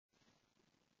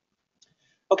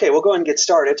Okay, we'll go ahead and get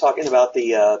started talking about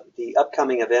the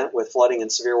upcoming event with flooding and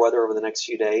severe weather over the next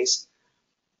few days.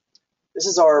 This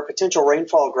is our potential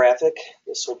rainfall graphic.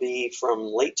 This will be from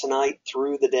late tonight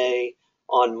through the day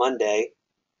on Monday.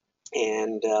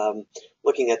 And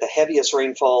looking at the heaviest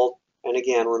rainfall, and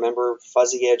again, remember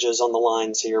fuzzy edges on the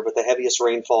lines here, but the heaviest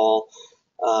rainfall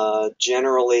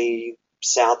generally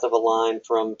south of a line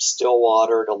from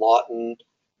Stillwater to Lawton.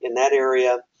 In that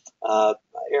area,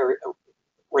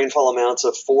 rainfall amounts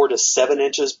of 4 to 7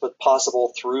 inches, but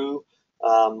possible through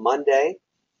Monday,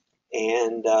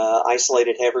 and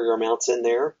isolated heavier amounts in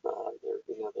there.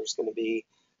 There's going to be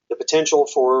the potential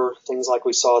for things like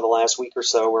we saw the last week or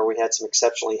so, where we had some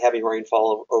exceptionally heavy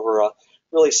rainfall over a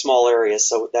really small area.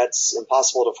 So that's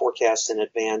impossible to forecast in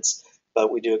advance,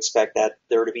 but we do expect that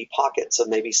there to be pockets of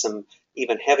maybe some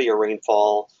even heavier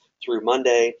rainfall through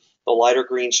Monday. The lighter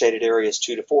green shaded areas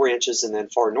 2 to 4 inches, and then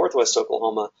far northwest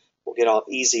Oklahoma will get off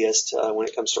easiest when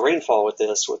it comes to rainfall with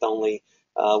this, with only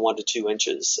 1 to 2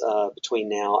 inches between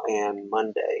now and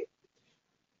Monday.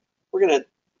 We're going to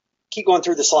keep going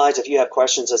through the slides. If you have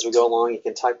questions as we go along, you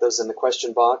can type those in the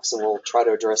question box, and we'll try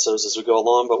to address those as we go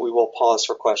along, but we will pause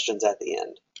for questions at the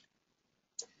end.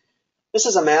 This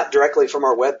is a map directly from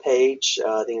our webpage,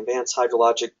 the Advanced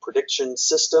Hydrologic Prediction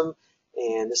System,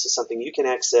 and this is something you can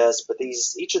access, but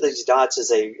each of these dots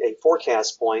is a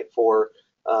forecast point for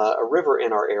a river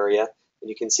in our area, and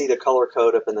you can see the color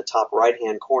code up in the top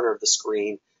right-hand corner of the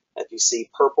screen. If you see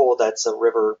purple, that's a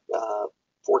river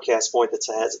forecast point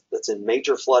that's in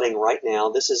major flooding right now.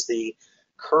 This is the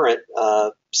current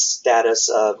status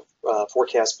of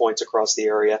forecast points across the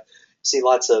area. See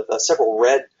lots of several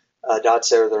red dots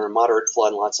there that are moderate flood,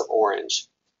 and lots of orange.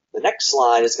 The next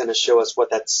slide is going to show us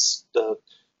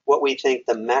what we think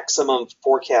the maximum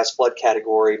forecast flood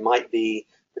category might be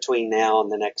between now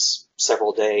and the next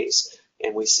several days.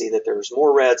 And we see that there's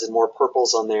more reds and more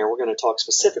purples on there. We're going to talk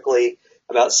specifically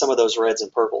about some of those reds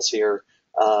and purples here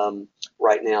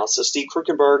right now. So Steve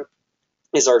Krukenberg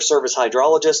is our service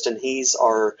hydrologist, and he's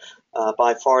our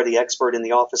by far the expert in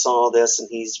the office on all this, and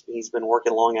he's been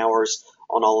working long hours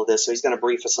on all of this. So he's going to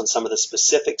brief us on some of the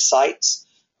specific sites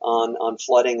on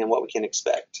flooding and what we can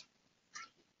expect.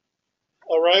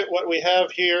 All right, what we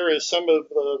have here is some of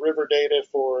the river data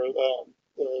for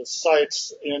the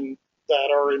sites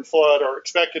that are in flood or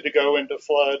expected to go into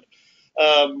flood.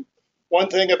 One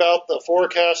thing about the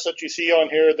forecasts that you see on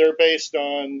here, they're based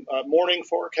on morning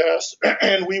forecasts,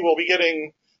 and we will be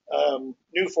getting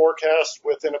new forecasts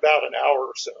within about an hour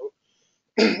or so.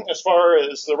 As far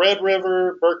as the Red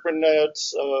River, Berkman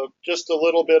Nets, just a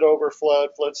little bit over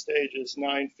flood stage is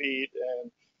 9 feet,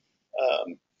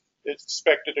 and it's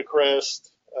expected to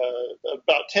crest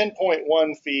about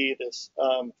 10.1 feet is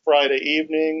Friday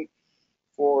evening.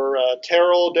 For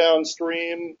Terrell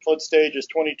downstream, flood stage is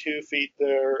 22 feet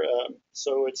there,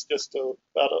 so it's just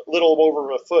about a little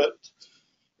over a foot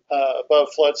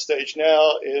above flood stage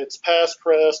now. It's past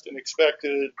crest and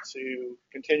expected to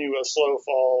continue a slow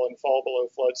fall and fall below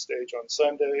flood stage on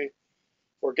Sunday.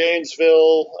 For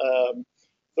Gainesville,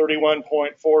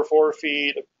 31.44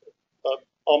 feet,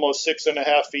 almost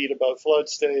 6.5 feet above flood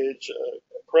stage, a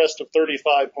crest of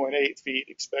 35.8 feet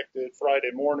expected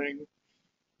Friday morning.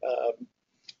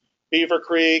 Beaver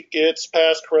Creek, it's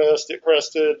past crest. It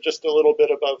crested just a little bit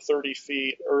above 30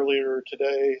 feet earlier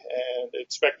today and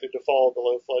expected to fall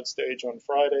below flood stage on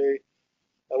Friday.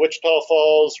 Wichita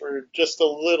Falls, we're just a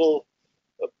little,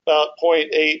 about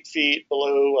 0.8 feet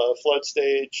below flood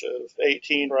stage of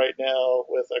 18 right now,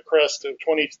 with a crest of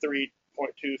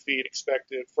 23.2 feet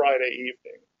expected Friday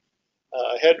evening.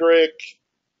 Hedrick,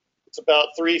 it's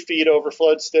about 3 feet over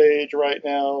flood stage right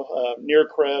now, near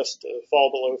crest,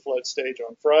 fall below flood stage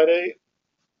on Friday.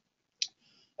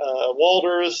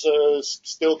 Walters is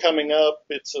still coming up.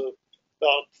 It's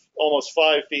about almost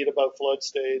 5 feet above flood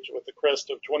stage with a crest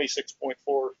of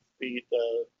 26.4 feet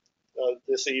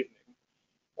this evening.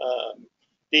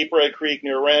 Deep Red Creek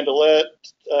near Randelette,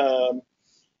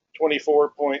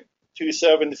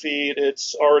 24.27 feet.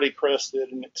 It's already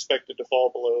crested and expected to fall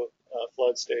below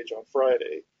flood stage on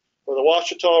Friday. For the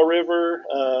Ouachita River,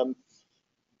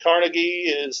 Carnegie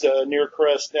is near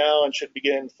crest now and should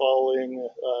begin falling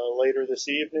later this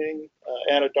evening.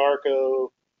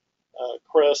 Anadarko,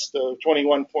 crest of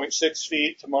 21.6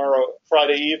 feet tomorrow,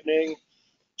 Friday evening.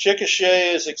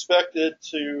 Chickasha is expected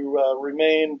to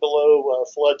remain below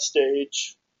flood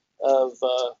stage of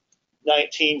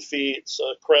 19 feet, so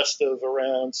a crest of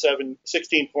around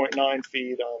 16.9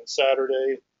 feet on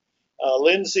Saturday.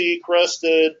 Lindsay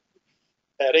crested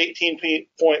at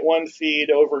 18.1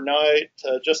 feet overnight,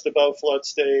 just above flood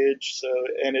stage,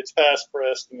 and it's past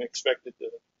crest and expected to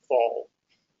fall.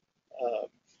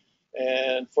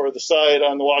 And for the site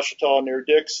on the Ouachita near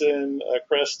Dixon, a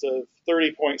crest of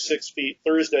 30.6 feet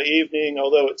Thursday evening,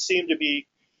 although it seemed to be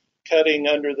cutting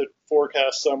under the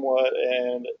forecast somewhat,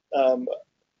 and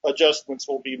adjustments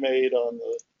will be made on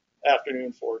the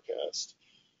afternoon forecast.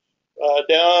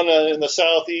 Down in the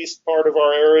southeast part of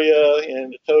our area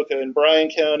in Atoka and Bryan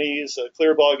counties,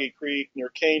 Clear Boggy Creek near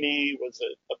Caney was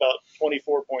at about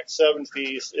 24.7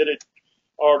 feet. It had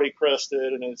already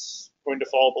crested and is going to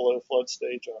fall below flood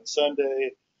stage on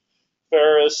Sunday.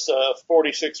 Ferris,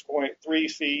 46.3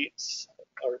 feet,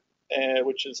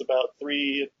 which is about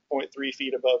 3.3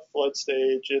 feet above flood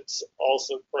stage. It's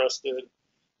also crested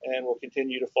and will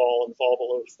continue to fall and fall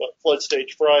below flood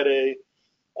stage Friday.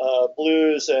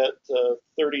 Blues at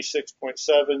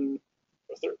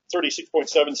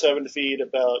 36.77 feet,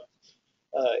 about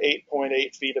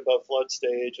 8.8 feet above flood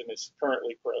stage, and is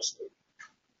currently crested.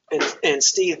 And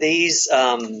Steve, these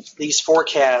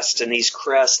forecasts and these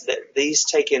crests, these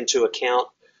take into account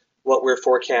what we're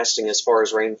forecasting as far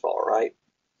as rainfall, right?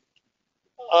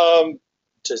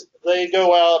 They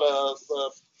go out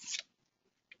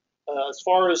as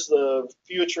far as the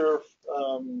future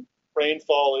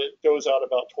rainfall. It goes out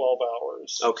about 12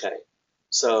 hours. Okay,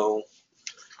 so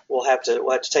we'll have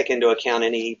to take into account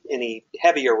any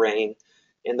heavier rain.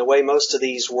 And the way most of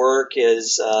these work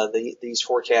is these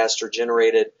forecasts are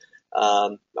generated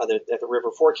at the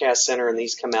River Forecast Center, and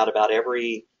these come out about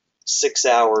every 6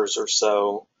 hours or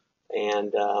so.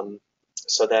 And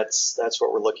so that's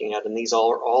what we're looking at. And these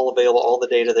are all available. All the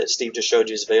data that Steve just showed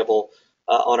you is available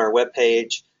on our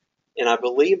webpage. And I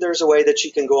believe there's a way that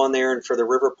you can go on there and for the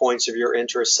river points of your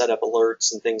interest, set up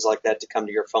alerts and things like that to come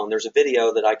to your phone. There's a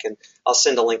video that I'll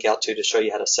send a link out to show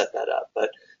you how to set that up.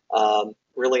 But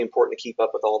really important to keep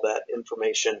up with all that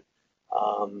information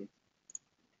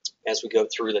as we go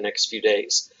through the next few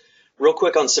days. Real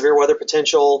quick on severe weather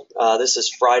potential. This is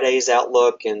Friday's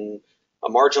outlook, and a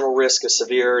marginal risk of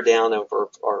severe down over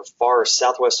our far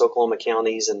southwest Oklahoma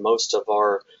counties and most of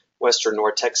our western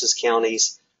North Texas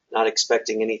counties. Not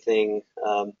expecting anything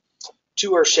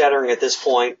too earth-shattering at this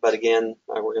point, but again,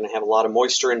 we're going to have a lot of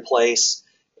moisture in place,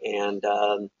 and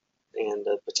the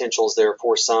potential is there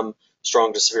for some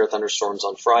strong to severe thunderstorms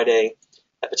on Friday.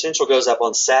 That potential goes up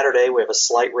on Saturday. We have a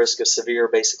slight risk of severe,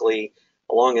 basically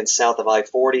along and south of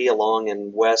I-40, along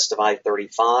and west of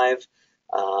I-35.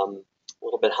 A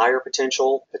little bit higher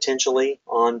potentially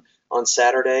on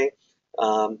Saturday.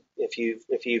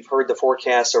 If you've heard the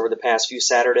forecast over the past few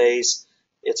Saturdays,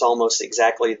 it's almost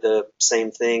exactly the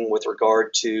same thing with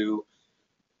regard to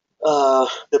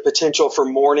the potential for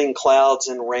morning clouds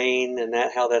and rain, and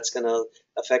how that's going to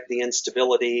affect the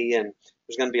instability. And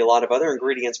there's going to be a lot of other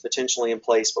ingredients potentially in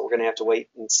place, but we're going to have to wait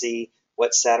and see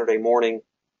what Saturday morning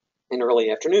and early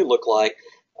afternoon look like,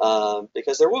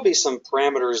 because there will be some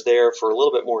parameters there for a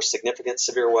little bit more significant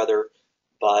severe weather,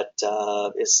 but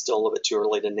it's still a little bit too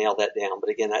early to nail that down.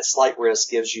 But again, that slight risk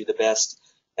gives you the best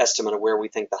estimate of where we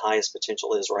think the highest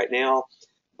potential is right now.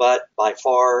 But by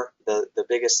far, the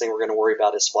biggest thing we're going to worry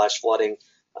about is flash flooding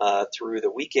through the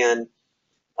weekend.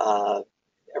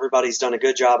 Everybody's done a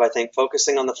good job, I think,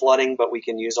 focusing on the flooding, but we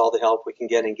can use all the help we can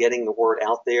get in getting the word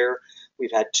out there.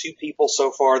 We've had 2 people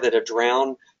so far that have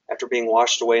drowned after being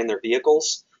washed away in their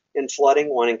vehicles in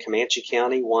flooding, one in Comanche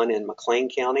County, one in McLean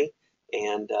County.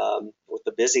 And with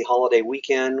the busy holiday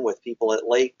weekend, with people at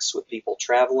lakes, with people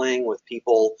traveling, with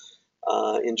people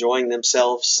enjoying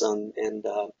themselves and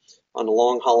on a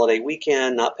long holiday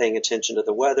weekend, not paying attention to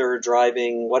the weather,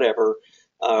 driving, whatever,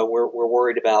 we're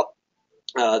worried about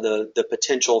the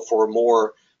potential for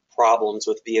more problems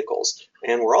with vehicles.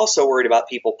 And we're also worried about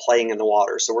people playing in the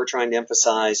water. So we're trying to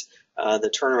emphasize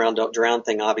the turnaround, don't drown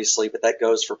thing, obviously, but that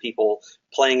goes for people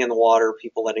playing in the water,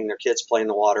 people letting their kids play in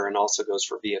the water, and also goes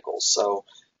for vehicles. So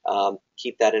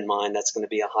keep that in mind. That's going to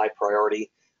be a high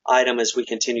priority item as we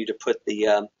continue to put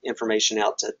the information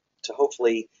out to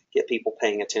hopefully get people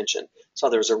paying attention. So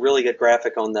there was a really good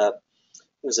graphic on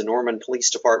it was a Norman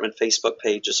Police Department Facebook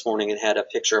page this morning, and had a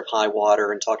picture of high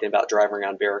water and talking about driving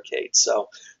around barricades. So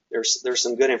there's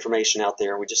some good information out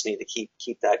there. We just need to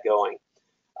keep that going.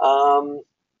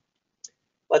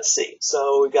 Let's see.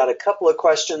 So we've got a couple of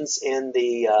questions in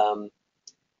the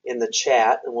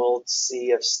chat, and we'll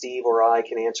see if Steve or I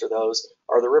can answer those.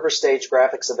 Are the river stage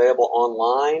graphics available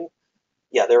online?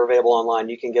 Yeah, they're available online.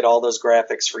 You can get all those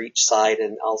graphics for each site,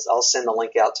 and I'll send the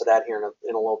link out to that here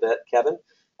in a little bit. Kevin,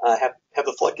 have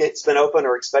the floodgates been open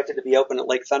or expected to be open at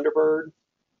Lake Thunderbird?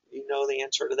 You know the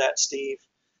answer to that, Steve.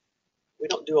 We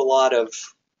don't do a lot of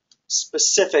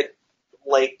specific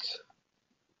lake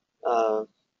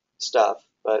stuff,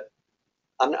 but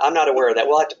I'm not aware of that.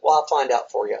 We'll find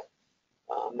out for you.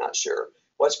 I'm not sure.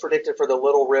 What's predicted for the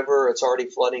Little River? It's already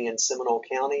flooding in Seminole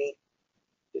County.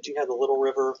 Did you have the Little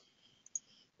River?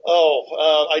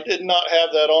 I did not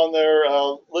have that on there.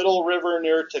 Little River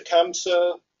near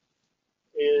Tecumseh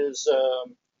is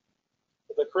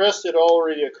the crest had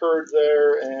already occurred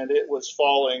there, and it was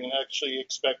falling, actually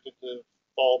expected to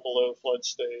fall below flood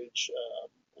stage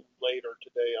later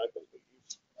today, I believe.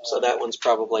 So that one's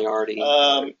probably already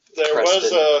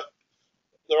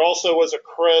There also was a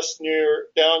crest near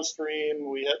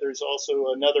downstream. There's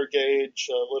also another gauge,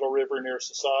 Little River near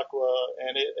Sasakwa,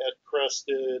 and it had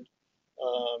crested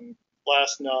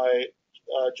last night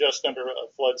just under a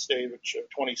flood stage of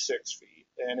 26 feet,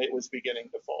 and it was beginning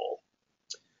to fall.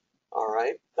 All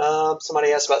right.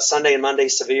 Somebody asked about Sunday and Monday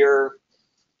severe.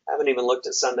 I haven't even looked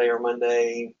at Sunday or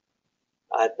Monday.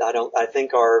 I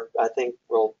think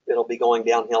it'll be going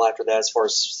downhill after that as far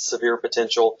as severe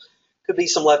potential. Could be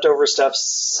some leftover stuff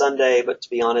Sunday, but to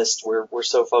be honest, we're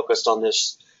so focused on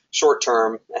this short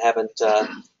term. I haven't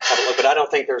looked, but I don't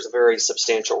think there's a very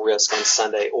substantial risk on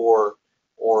Sunday or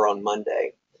on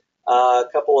Monday. A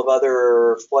couple of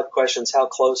other flood questions. How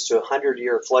close to a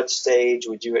 100-year flood stage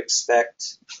would you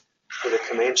expect for the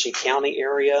Comanche County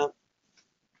area?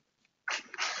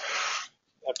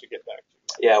 Have to get back to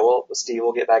you. Yeah, well, Steve,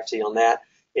 we'll get back to you on that.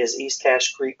 Is East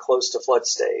Cache Creek close to flood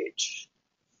stage?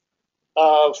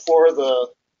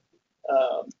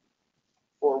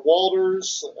 For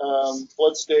Walters,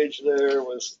 flood stage there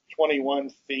was 21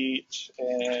 feet,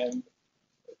 and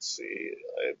let's see,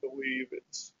 I believe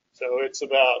it's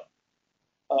about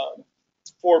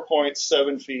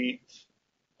 4.7 feet.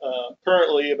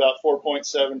 Currently about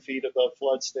 4.7 feet above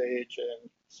flood stage, and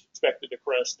expected to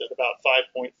crest at about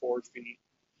 5.4 feet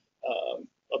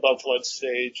above flood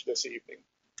stage this evening.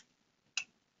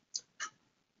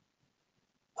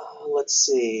 Let's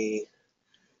see.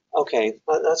 Okay,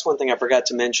 that's one thing I forgot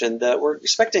to mention, that we're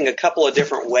expecting a couple of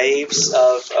different waves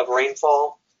of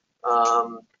rainfall.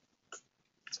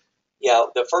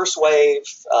 The first wave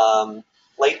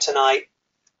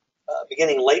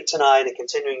beginning late tonight and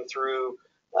continuing through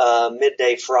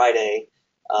midday Friday.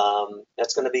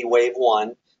 That's going to be wave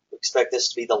 1. We expect this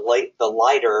to be the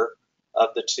lighter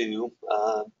of the two.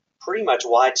 Pretty much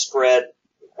widespread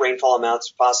rainfall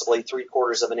amounts, possibly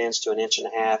 3/4 of an inch to 1.5 inches,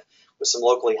 with some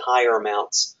locally higher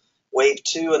amounts. Wave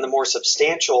 2, and the more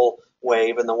substantial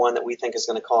wave, and the one that we think is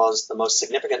going to cause the most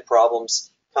significant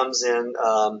problems, comes in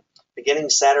beginning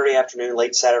Saturday afternoon,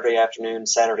 late Saturday afternoon,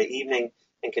 Saturday evening,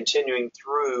 and continuing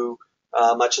through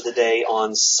much of the day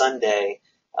on Sunday.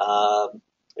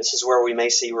 This is where we may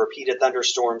see repeated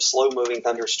thunderstorms, slow-moving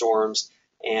thunderstorms,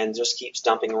 and just keeps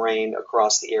dumping rain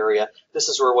across the area. This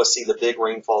is where we'll see the big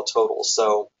rainfall totals.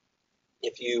 So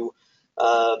if you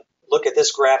look at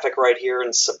this graphic right here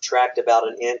and subtract about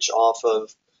 1 inch off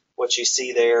of what you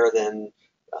see there, then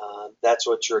that's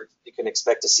what you can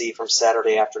expect to see from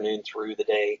Saturday afternoon through the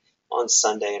day on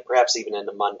Sunday, and perhaps even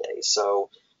into Monday.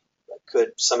 So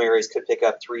some areas could pick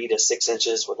up 3 to 6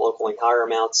 inches with locally higher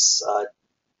amounts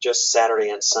just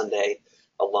Saturday and Sunday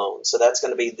alone. So that's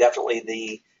going to be definitely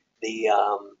the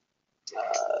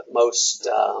most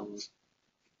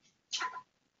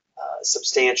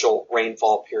substantial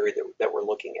rainfall period that we're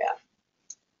looking at.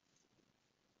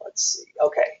 Let's see.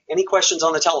 Okay. Any questions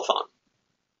on the telephone?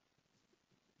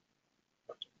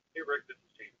 Hey, Rick, this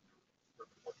is James.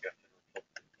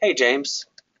 Hey, James.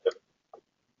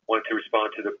 Wanted to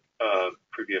respond to the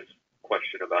previous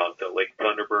question about Lake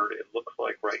Thunderbird. It looks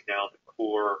like right now the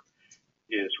Corps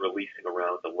is releasing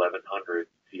around 1,100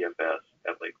 CFS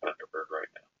at Lake Thunderbird right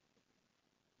now.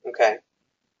 Okay.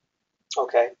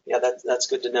 Yeah, that's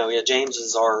good to know. Yeah, James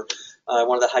is our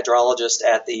one of the hydrologists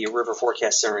at the River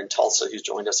Forecast Center in Tulsa, who's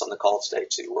joined us on the call today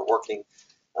too. We're working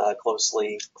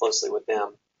closely with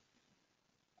them.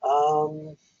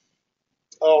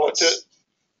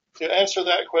 To answer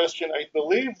that question, I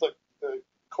believe the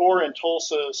Corps in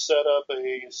Tulsa set up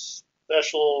a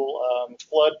special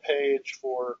flood page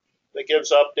that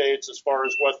gives updates as far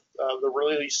as what the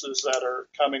releases that are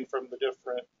coming from the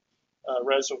different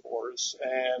reservoirs,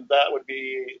 and that would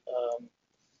be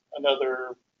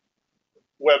another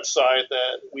website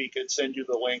that we could send you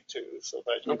the link to, so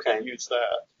that you can use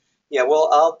that. Yeah,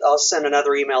 well, I'll send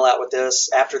another email out with the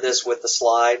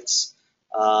slides,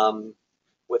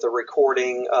 with a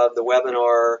recording of the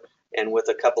webinar, and with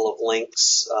a couple of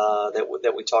links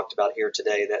that we talked about here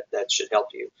today that should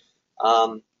help you.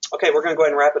 Okay, we're going to go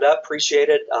ahead and wrap it up. Appreciate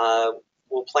it.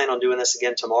 We'll plan on doing this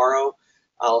again tomorrow.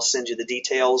 I'll send you the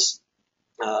details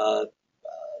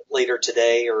later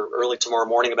today or early tomorrow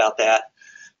morning about that.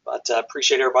 But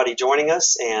appreciate everybody joining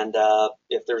us. And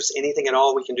if there's anything at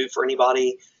all we can do for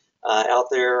anybody out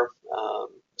there,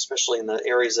 especially in the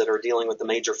areas that are dealing with the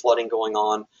major flooding going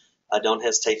on, don't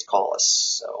hesitate to call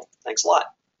us. So thanks a lot.